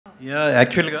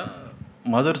యాక్చువల్గా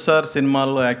మధుర్ సార్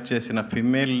సినిమాల్లో యాక్ట్ చేసిన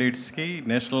ఫిమేల్ లీడ్స్కి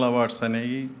నేషనల్ అవార్డ్స్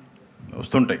అనేవి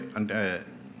వస్తుంటాయి. అంటే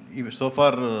ఇవి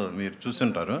సోఫార్ మీరు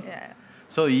చూసుంటారు.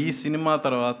 సో ఈ సినిమా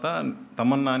తర్వాత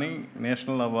తమన్నాని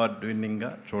నేషనల్ అవార్డ్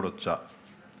విన్నింగ్గా చూడొచ్చా?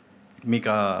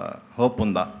 మీకు ఆ హోప్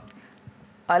ఉందా?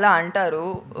 అలా అంటారు.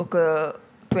 ఒక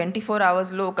 24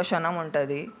 అవర్స్లో ఒక క్షణం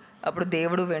ఉంటుంది, అప్పుడు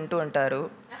దేవుడు వింటూ ఉంటారు.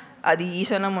 అది ఈ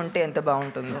క్షణం ఉంటే ఎంత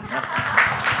బాగుంటుందో.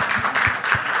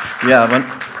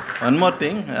 One more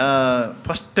thing,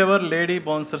 first ever lady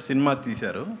bouncer cinema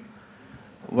తీశారు.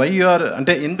 వై యు ఆర్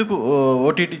అంటే ఎందుకు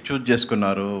ఓటీటీ చూజ్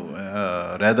చేసుకున్నారు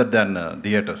రాదర్ దాన్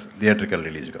థియేట్రికల్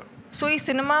రిలీజ్గా? సో ఈ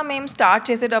సినిమా మేము స్టార్ట్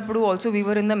చేసేటప్పుడు also we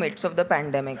were in the mids of the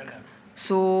pandemic.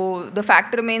 So the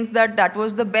fact remains that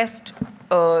was the best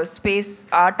space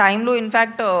ఆ టైంలో.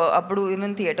 In fact అప్పుడు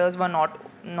even theatres were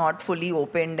not fully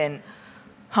opened, and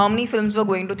how many films were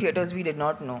going to theaters we did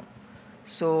not know.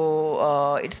 So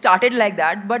it started like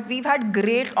that, but we've had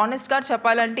great, honest ga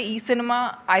cheppalante ee cinema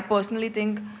I personally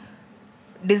think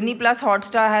Disney Plus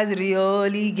Hotstar has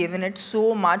really given it so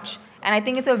much, and I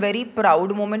think it's a very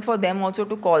proud moment for them also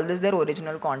to call this their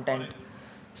original content.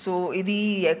 So ఇది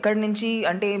ఎక్కడి నుంచి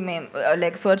అంటే మేము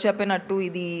like search చెప్పినట్టు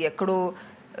ఇది ఎక్కడో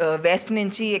west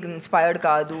నుంచి inspired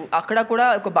కాదు. అక్కడ కూడా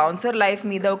ఒక బౌన్సర్ లైఫ్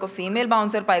మీద, ఒక ఫీమేల్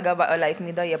బౌన్సర్ పైగా లైఫ్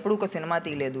మీద ఎప్పుడు ఒక సినిమా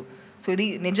తీయలేదు. సో ఇది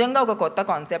నిజంగా ఒక కొత్త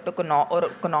కాన్సెప్ట్, ఒక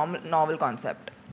నావెల్ కాన్సెప్ట్.